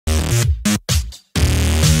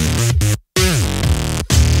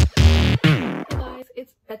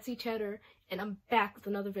Betsy Cheddar, and I'm back with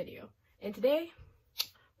another video. And today,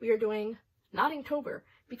 we are doing not Inktober,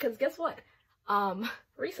 because guess what?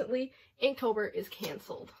 Recently, Inktober is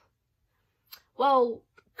cancelled. Well,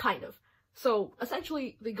 kind of. So,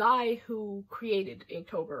 essentially, the guy who created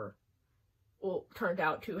Inktober, well, turned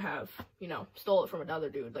out to have, stole it from another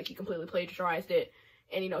dude. Like, he completely plagiarized it,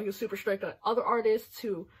 and, he was super strict on other artists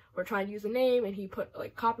who were trying to use the name, and he put,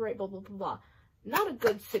 like, copyright, blah, blah, blah, blah. Not a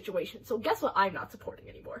good situation. So, guess what I'm not supporting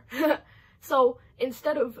anymore? So,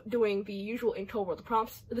 instead of doing the usual Inktober with the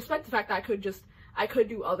prompts, despite the fact that I could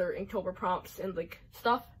do other Inktober prompts and, like,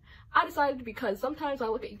 stuff, I decided, because sometimes I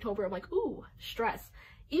look at Inktober, I'm like, ooh, stress.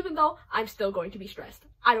 Even though I'm still going to be stressed.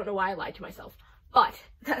 I don't know why I lied to myself. But,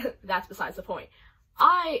 that's besides the point.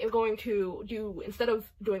 I am going to do, instead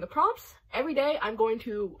of doing the prompts, every day I'm going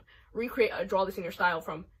to recreate a draw this in your style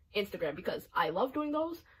from Instagram, because I love doing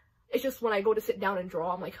those. It's just when I go to sit down and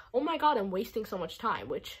draw, I'm like, oh my god, I'm wasting so much time,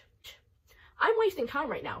 which, I'm wasting time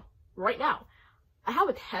right now. Right now. I have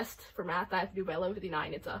a test for math that I have to do by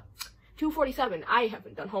 11:59. It's 2:47. I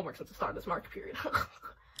haven't done homework since the start of this mark period.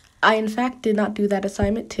 I, in fact, did not do that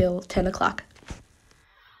assignment till 10 o'clock.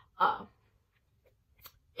 I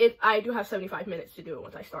do have 75 minutes to do it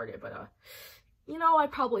once I start it, but, I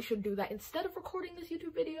probably should do that instead of recording this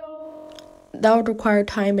YouTube video. That would require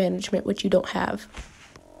time management, which you don't have.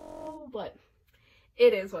 But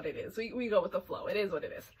it is what it is. We go with the flow. It is what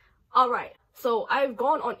it is. Alright, so I've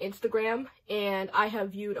gone on Instagram, and I have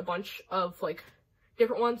viewed a bunch of, like,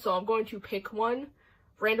 different ones, so I'm going to pick one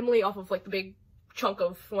randomly off of, like, the big chunk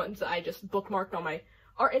of ones that I just bookmarked on my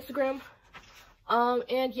art Instagram.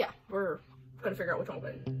 And yeah, we're gonna figure out which one we're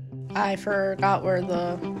in. I forgot where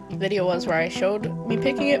the video was where I showed me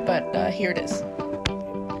picking it, but here it is.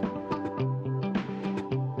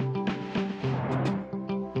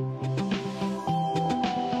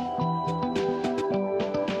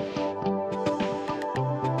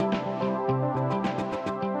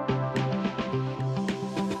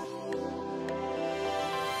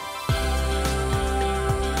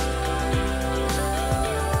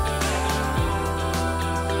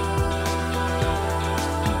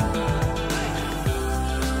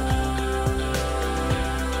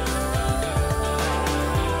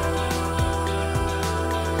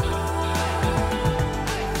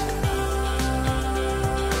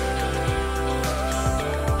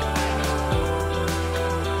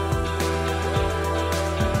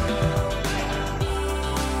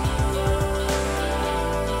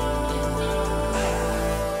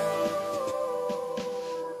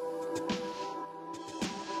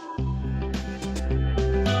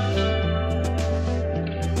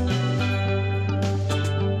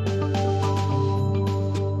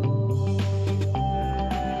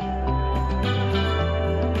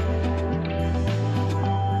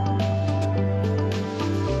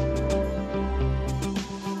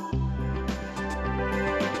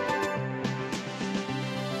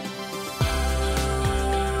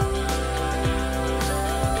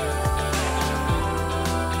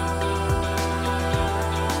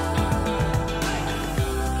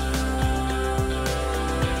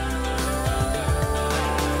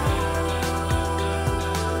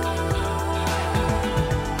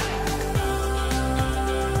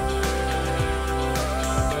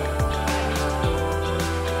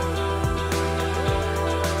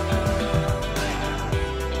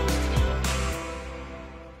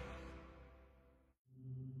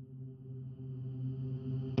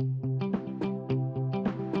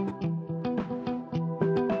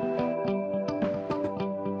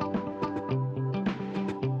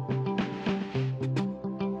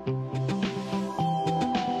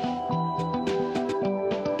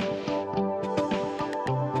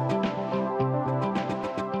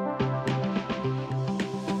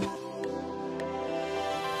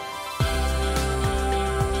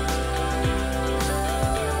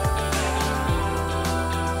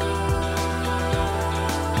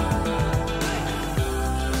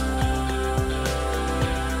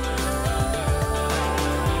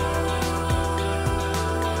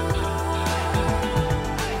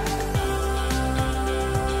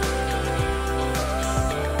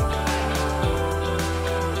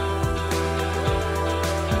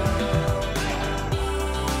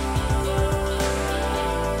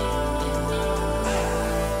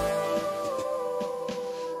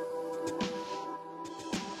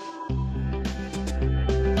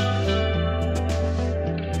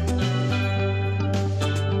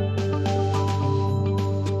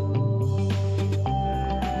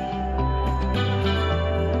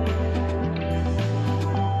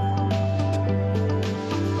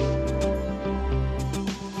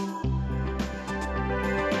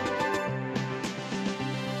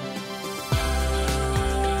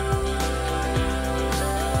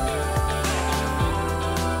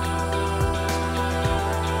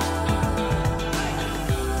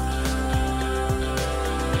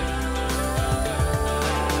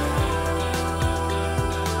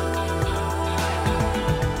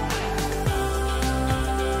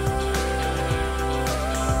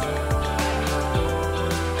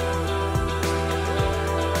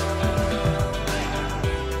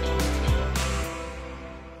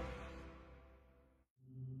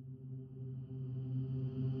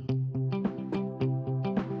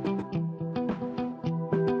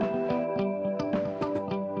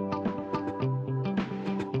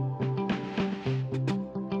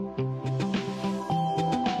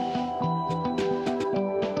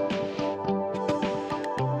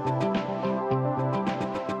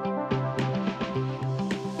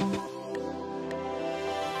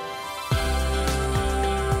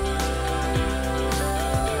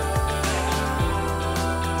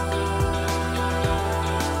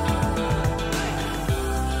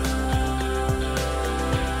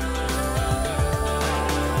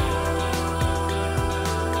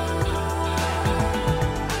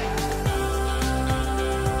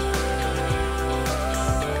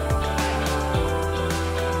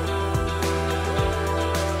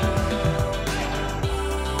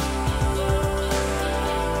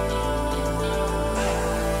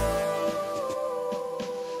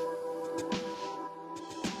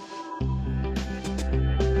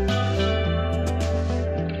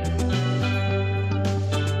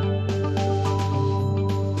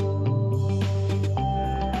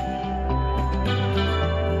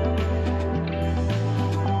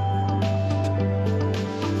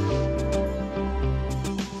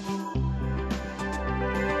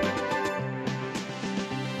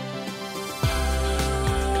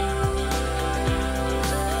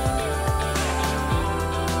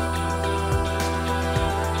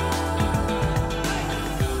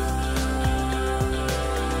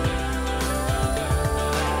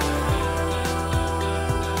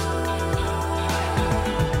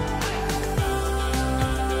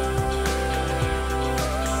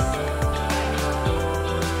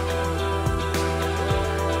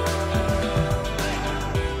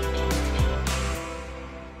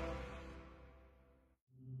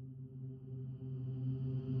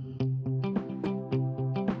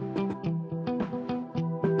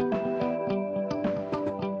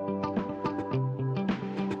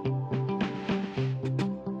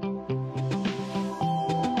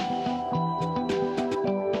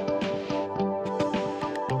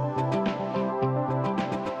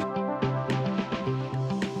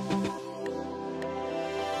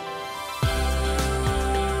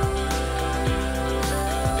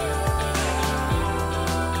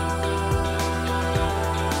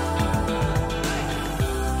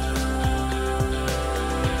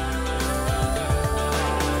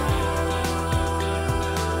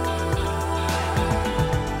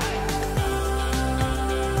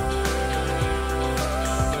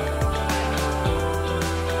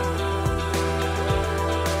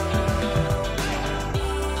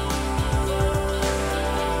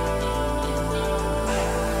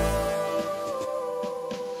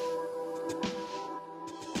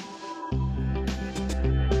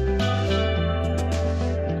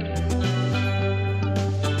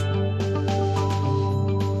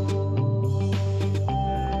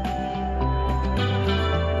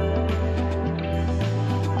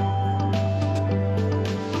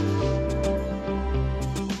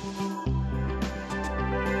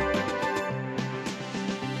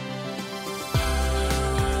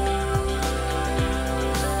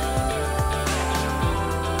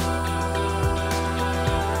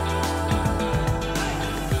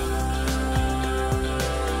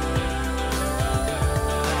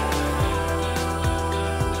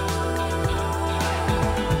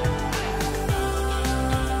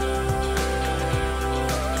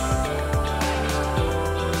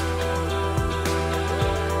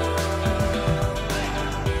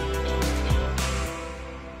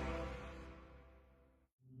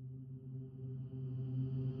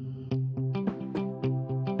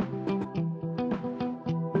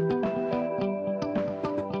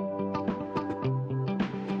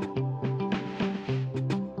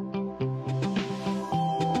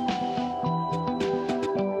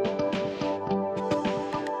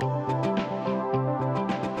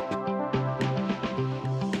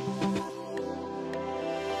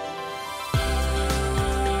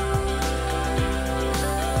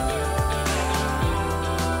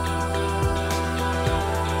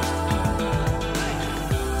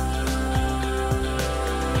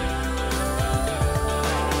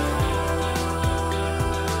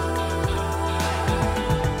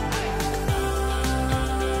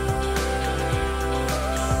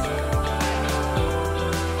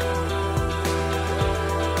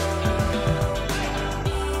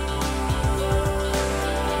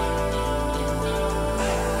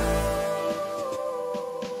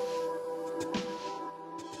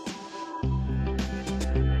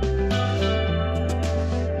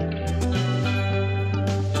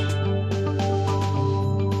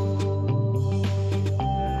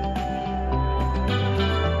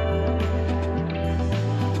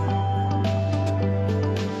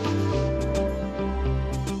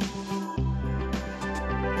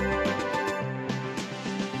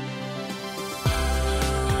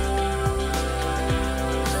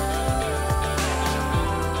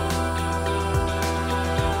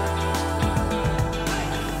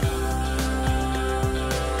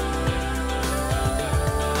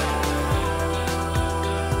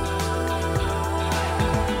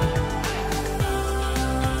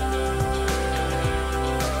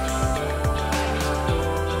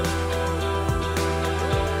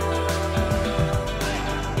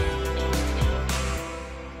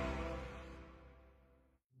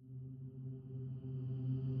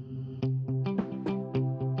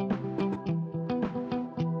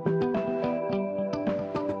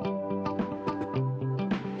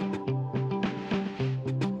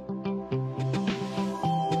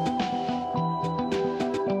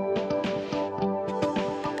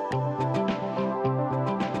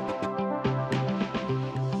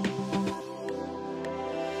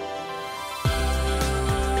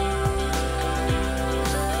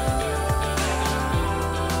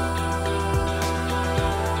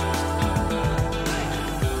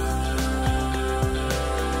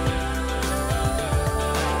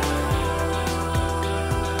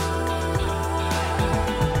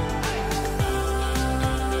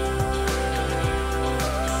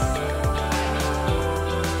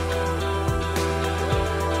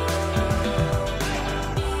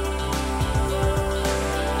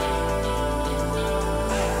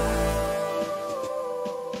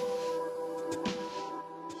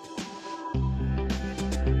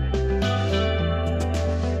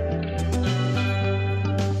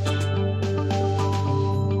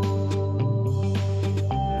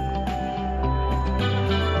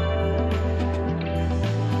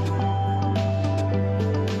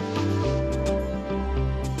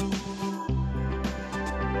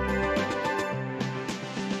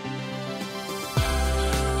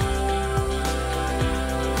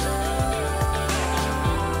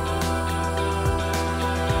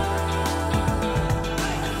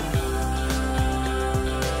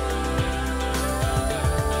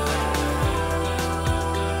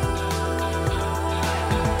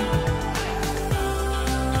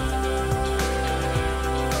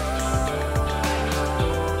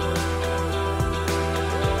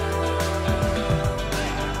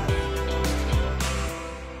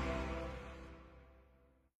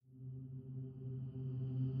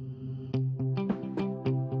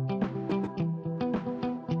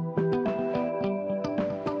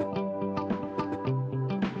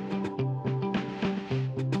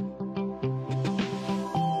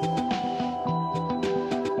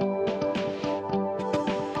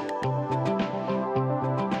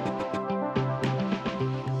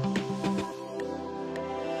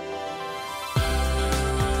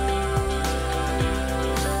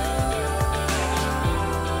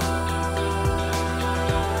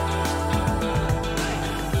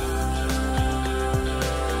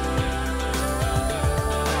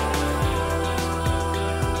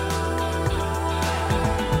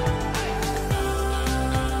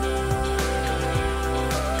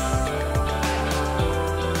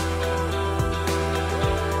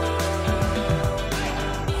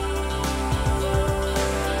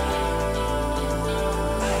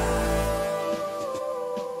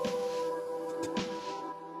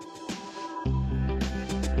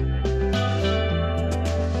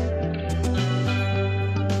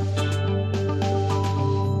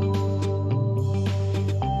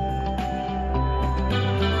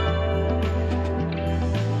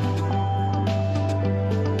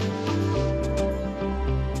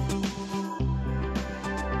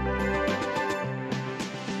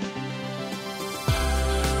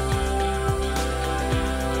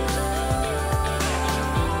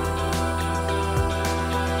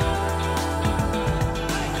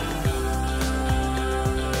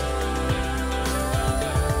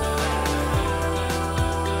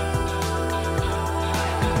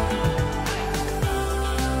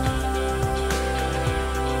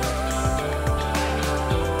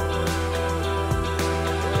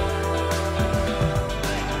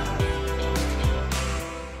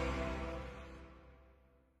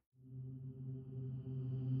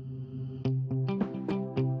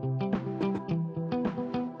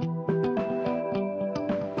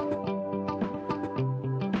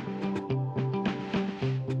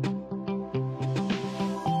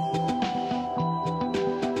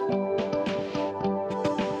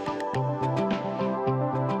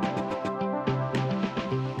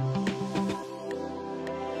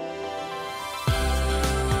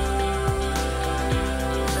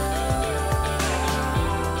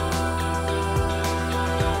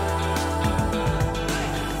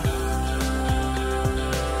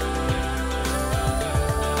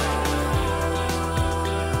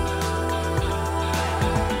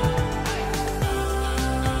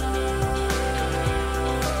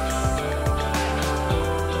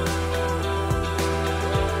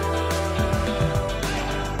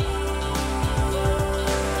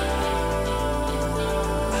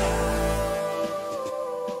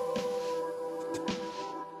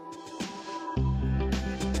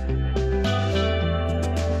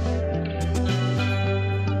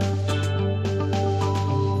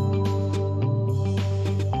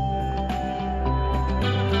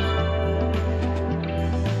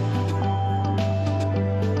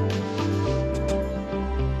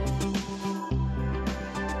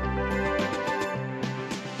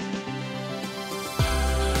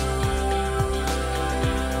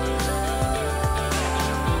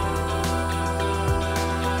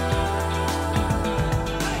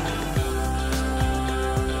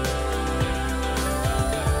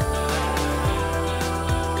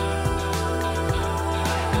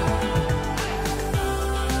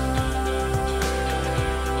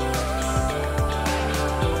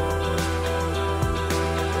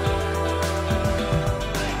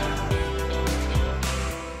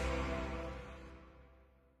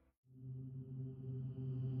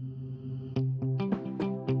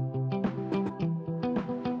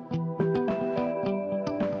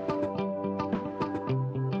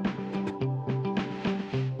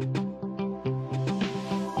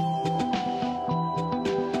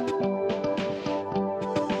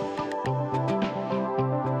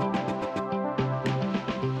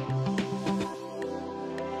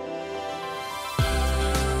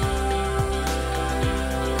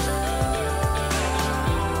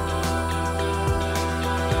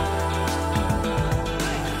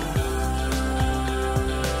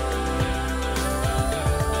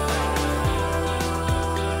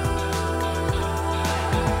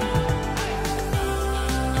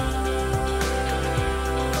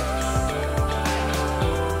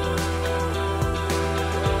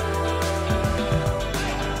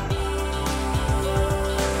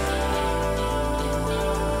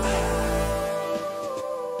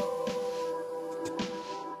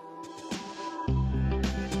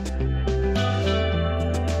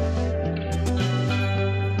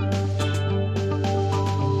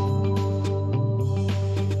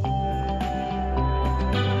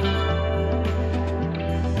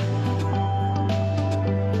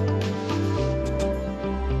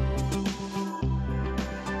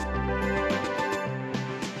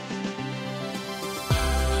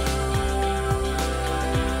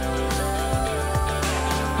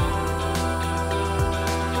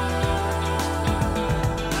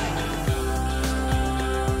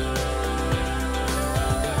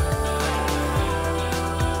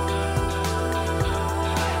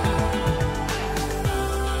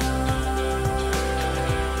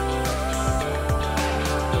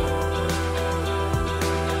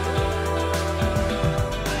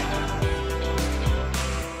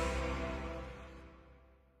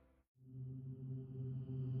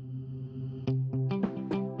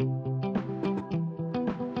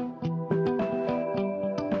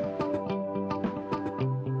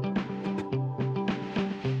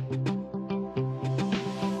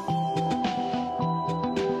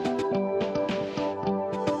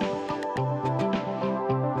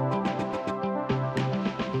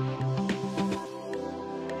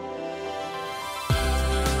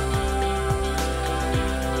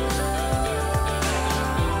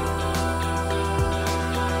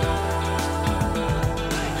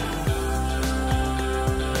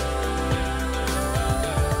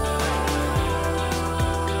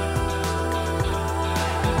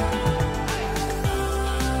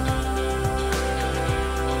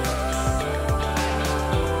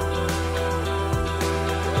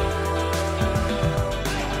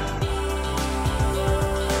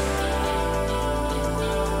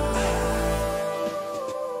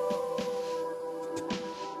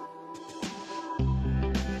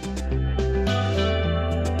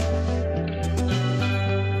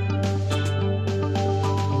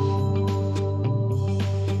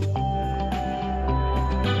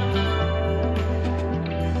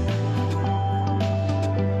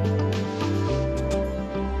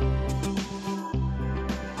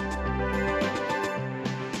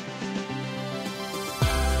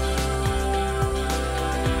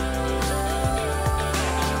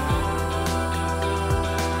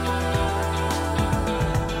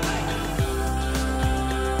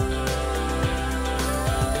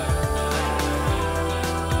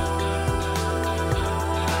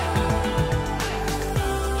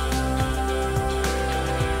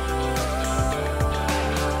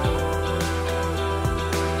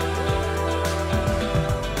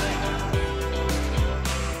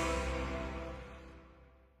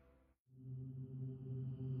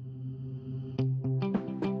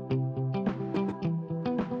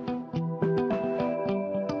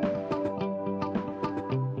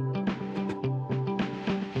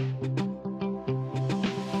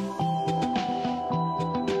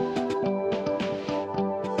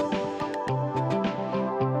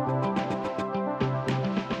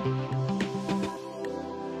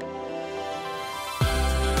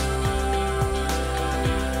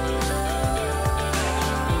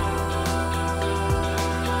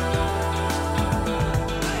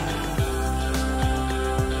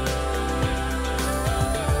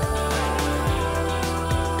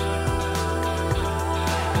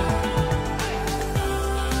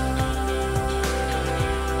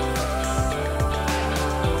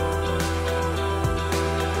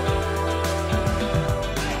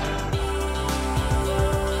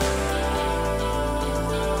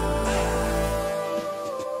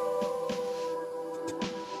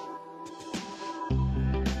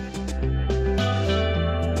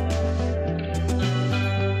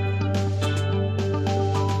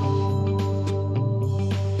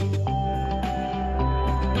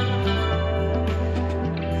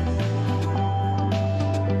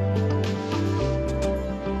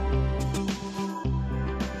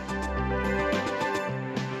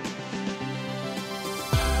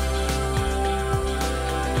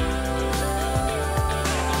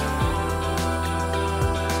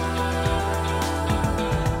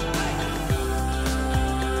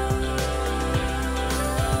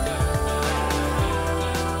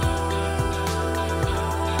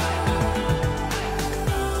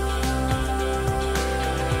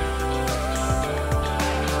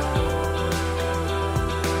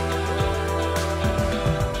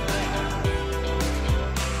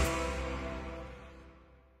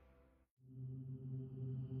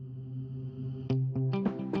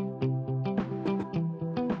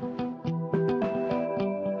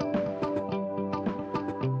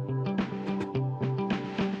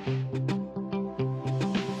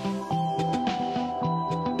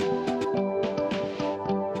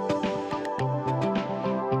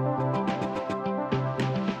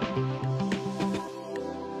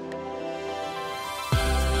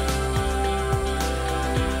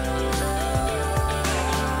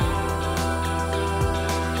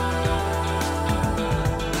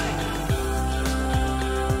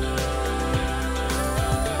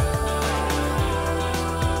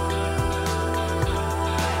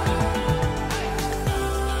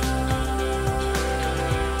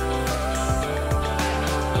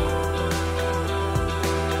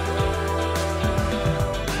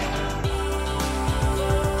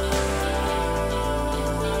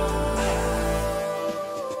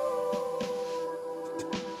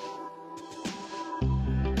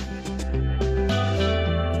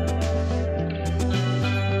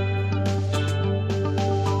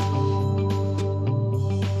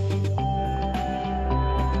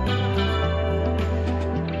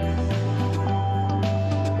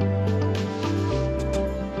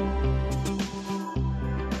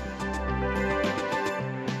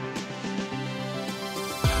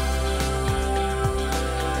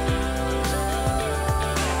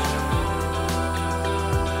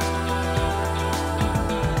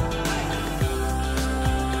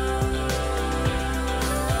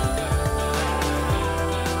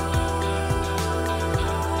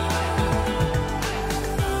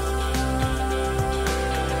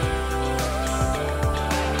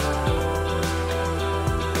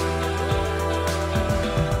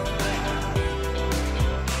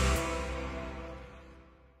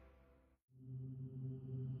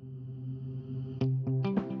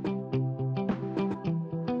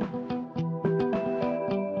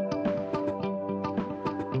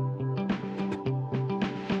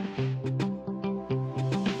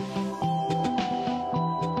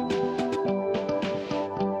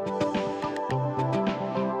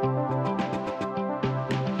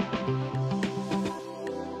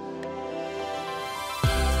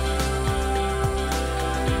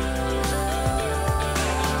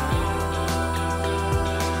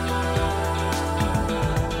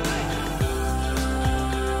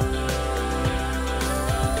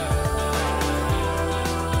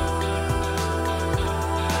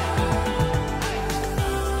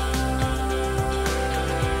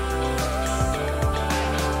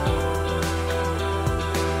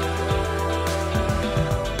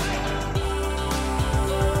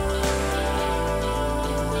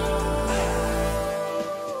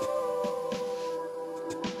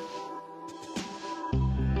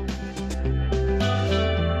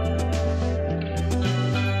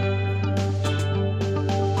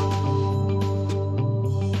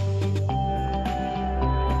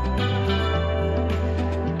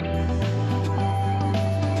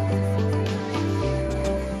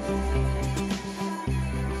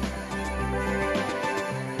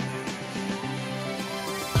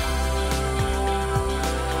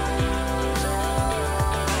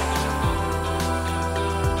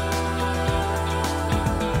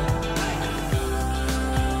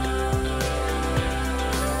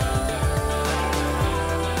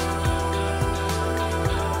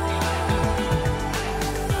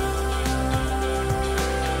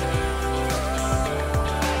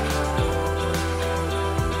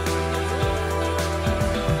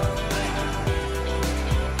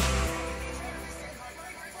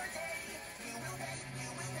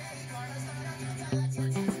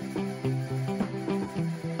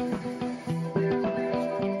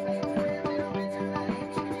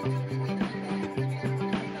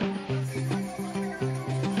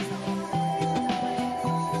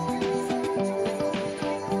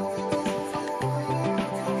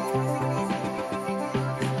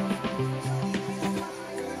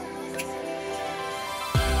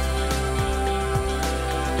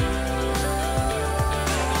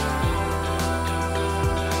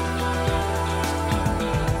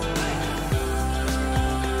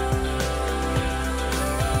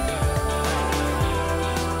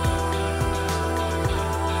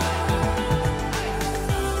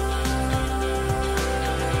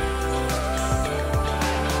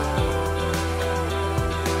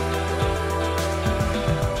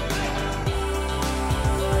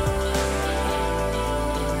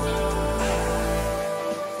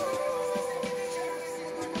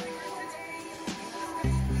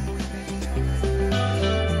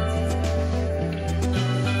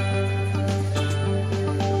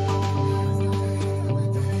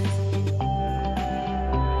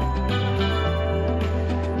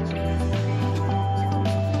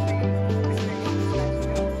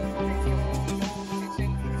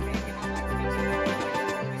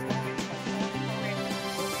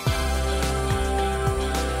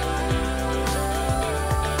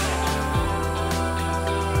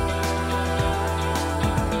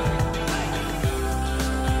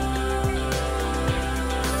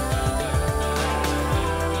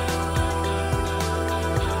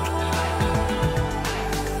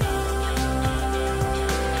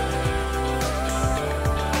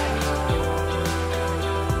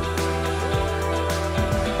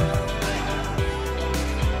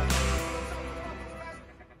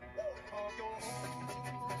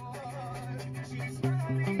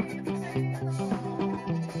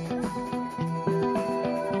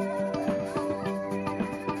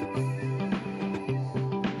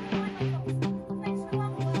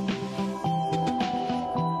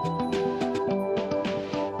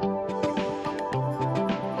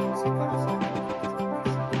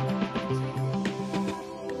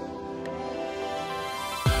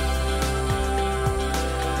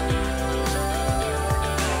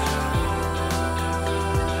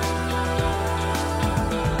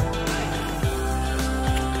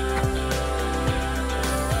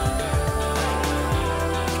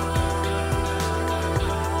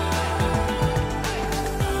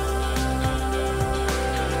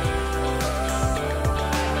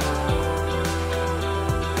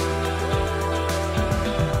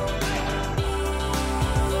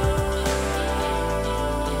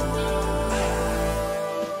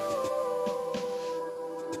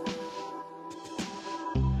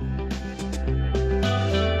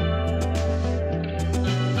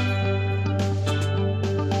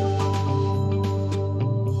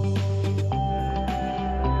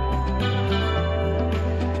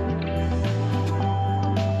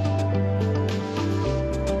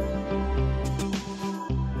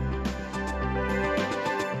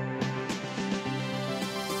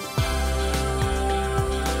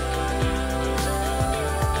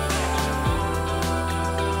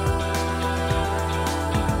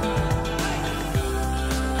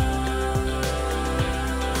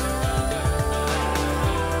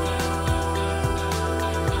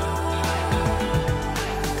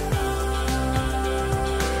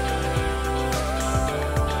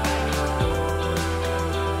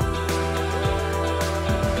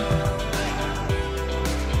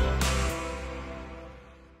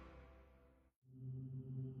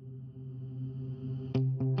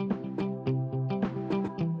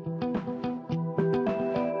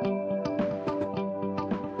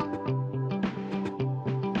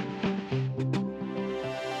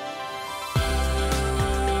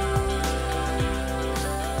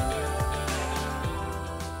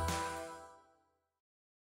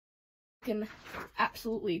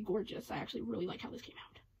 absolutely gorgeous. I actually really like how this came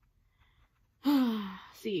out.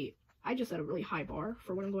 See, I just set a really high bar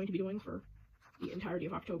for what I'm going to be doing for the entirety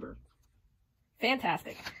of October.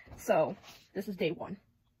 Fantastic. So, this is day 1.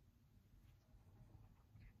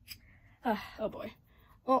 Oh boy.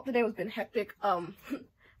 Well, today has been hectic. Side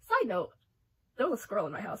note, there was a squirrel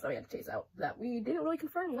in my house that we had to chase out that we didn't really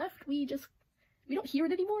confirm left. We don't hear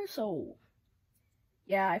it anymore, so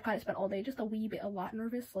yeah, I kind of spent all day just a lot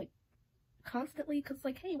nervous, like, constantly, because,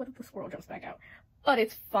 like, hey, what if the squirrel jumps back out? But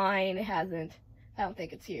it's fine, it hasn't. I don't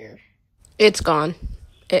think it's here. It's gone.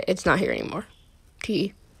 It's not here anymore.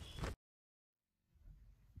 T.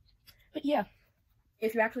 But yeah,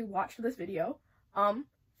 if you actually watched this video,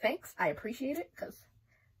 thanks, I appreciate it, because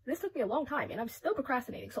this took me a long time, and I'm still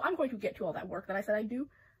procrastinating, so I'm going to get to all that work that I said I'd do.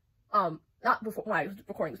 Not before, when I was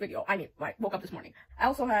recording this video, I mean, when I woke up this morning. I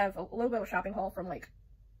also have a little bit of a shopping haul from, like,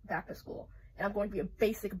 back to school, and I'm going to be a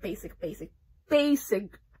basic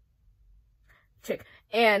chick,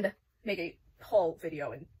 and make a haul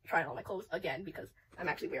video and try on all my clothes again, because I'm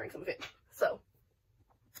actually wearing some of it. So,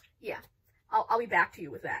 yeah, I'll be back to you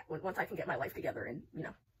with that once I can get my life together and, you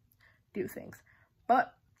know, do things.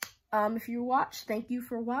 But, if you watched, thank you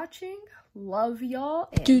for watching. Love y'all.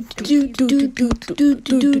 And